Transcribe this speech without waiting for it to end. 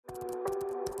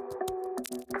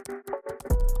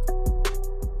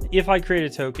if I create a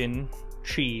token,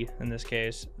 chi in this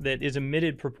case, that is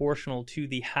emitted proportional to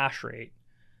the hash rate,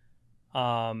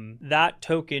 that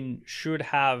token should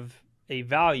have a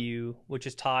value which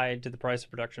is tied to the price of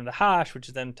production of the hash, which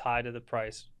is then tied to the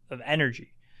price of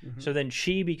energy. So then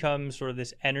chi becomes sort of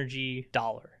this energy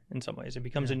dollar in some ways. It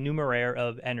becomes a numeraire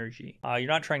of energy. You're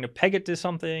not trying to peg it to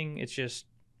something. It's just,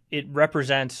 it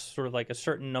represents sort of like a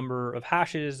certain number of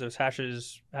hashes. Those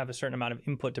hashes have a certain amount of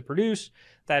input to produce.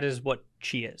 That is what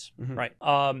chi is, right?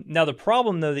 Now, the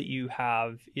problem, though, that you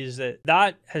have is that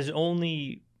that has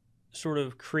only sort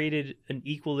of created an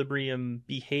equilibrium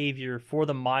behavior for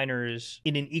the miners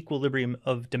in an equilibrium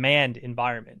of demand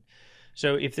environment.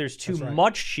 So if there's too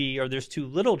much chi or there's too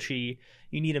little chi,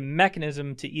 you need a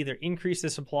mechanism to either increase the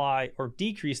supply or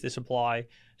decrease the supply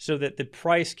so that the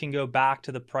price can go back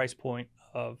to the price point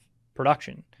of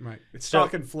production. Right. It's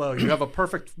stock and flow. You have a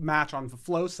perfect match on the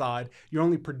flow side. You're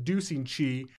only producing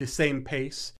chi the same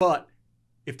pace, but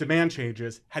if demand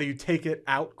changes, how do you take it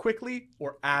out quickly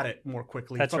or add it more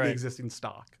quickly from the existing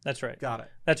stock? That's right. Got it.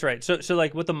 That's right. So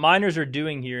like what the miners are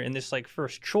doing here in this like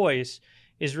first choice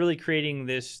is really creating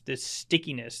this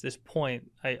stickiness, this point.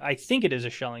 I think it is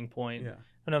a Schelling point. Yeah.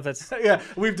 I don't know if that's... Yeah,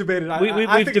 we've debated.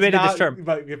 We've debated this term.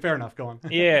 But fair enough, go on.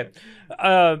 Yeah.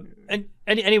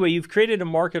 And anyway, you've created a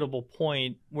marketable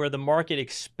point where the market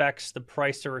expects the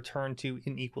price to return to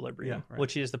an equilibrium,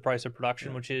 which is the price of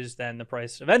production, which is then the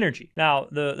price of energy. Now,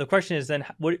 the question is then,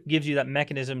 what gives you that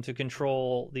mechanism to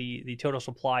control the total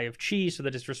supply of chi so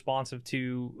that it's responsive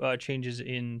to changes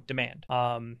in demand?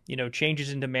 You know,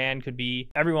 changes in demand could be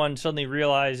everyone suddenly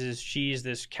realizes chi is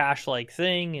this cash-like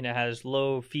thing and it has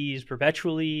low fees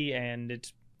perpetually and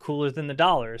it's cooler than the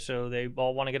dollar, so they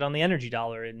all want to get on the energy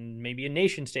dollar, and maybe a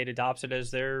nation state adopts it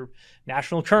as their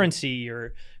national currency,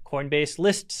 or Coinbase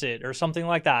lists it, or something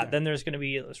like that. Then there's going to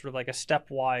be sort of like a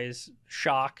stepwise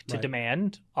shock to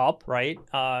demand up, right?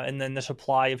 And then the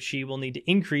supply of chi will need to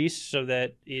increase so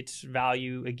that its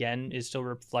value again is still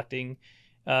reflecting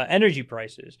energy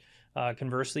prices.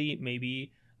 Conversely,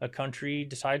 maybe a country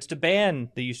decides to ban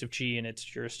the use of chi in its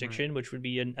jurisdiction, which would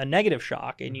be a negative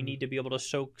shock, and you need to be able to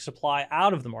soak supply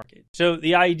out of the market. So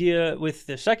the idea with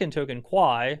the second token,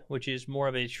 Quai, which is more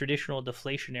of a traditional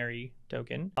deflationary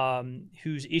token,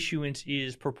 whose issuance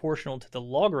is proportional to the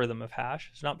logarithm of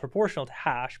hash. It's not proportional to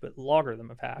hash, but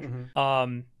logarithm of hash.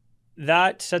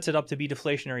 That sets it up to be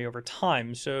deflationary over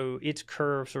time. So its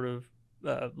curve sort of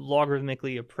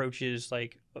logarithmically approaches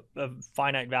like a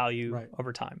finite value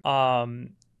over time.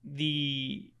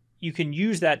 You can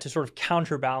use that to sort of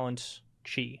counterbalance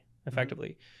chi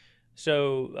effectively.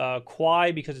 So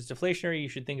Quai, because it's deflationary, you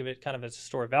should think of it kind of as a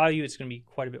store of value. It's going to be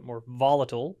quite a bit more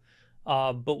volatile.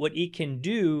 But what it can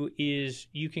do is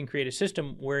you can create a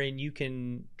system wherein you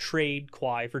can trade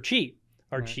Quai for chi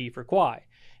or chi for Quai.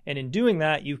 And in doing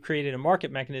that, you've created a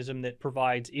market mechanism that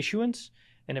provides issuance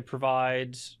and it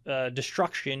provides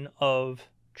destruction of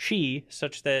chi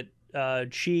such that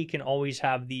chi can always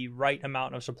have the right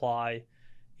amount of supply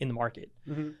in the market.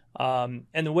 And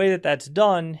the way that that's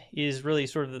done is really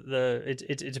sort of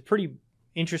it's a pretty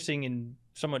interesting and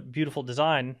somewhat beautiful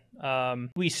design.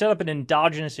 We set up an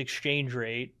endogenous exchange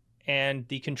rate, and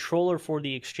the controller for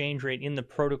the exchange rate in the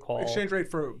protocol. Exchange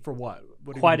rate for what?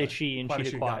 Quai to chi and chi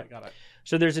to Quai. Got it.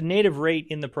 So there's a native rate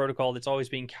in the protocol that's always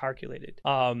being calculated.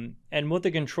 And what the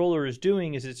controller is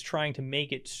doing is it's trying to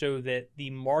make it so that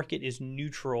the market is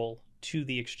neutral to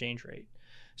the exchange rate.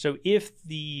 So if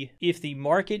the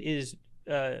market is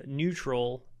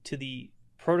neutral to the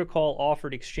protocol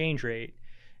offered exchange rate,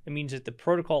 it means that the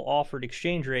protocol offered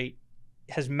exchange rate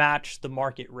has matched the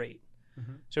market rate.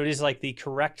 So it is like the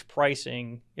correct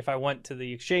pricing. If I went to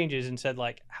the exchanges and said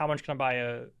like, how much can I buy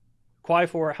a Quai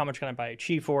for? How much can I buy a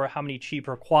chi for? How many chi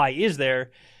per Quai is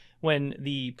there? When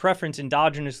the preference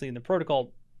endogenously in the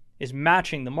protocol is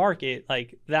matching the market,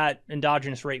 like that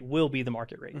endogenous rate will be the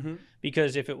market rate.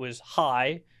 Because if it was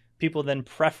high, people then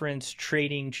preference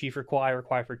trading chi for Quai or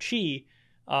Quai for chi,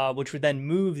 which would then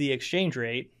move the exchange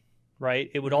rate,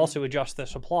 right? It would also adjust the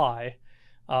supply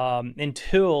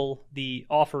until the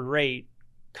offered rate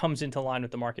comes into line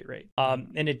with the market rate.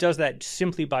 And it does that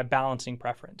simply by balancing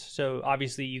preference. So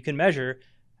obviously you can measure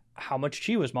how much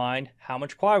chi was mined, how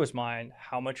much Quai was mined,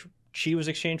 how much chi was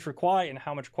exchanged for Quai, and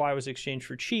how much Quai was exchanged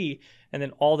for chi. And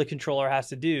then all the controller has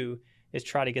to do is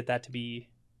try to get that to be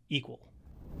equal.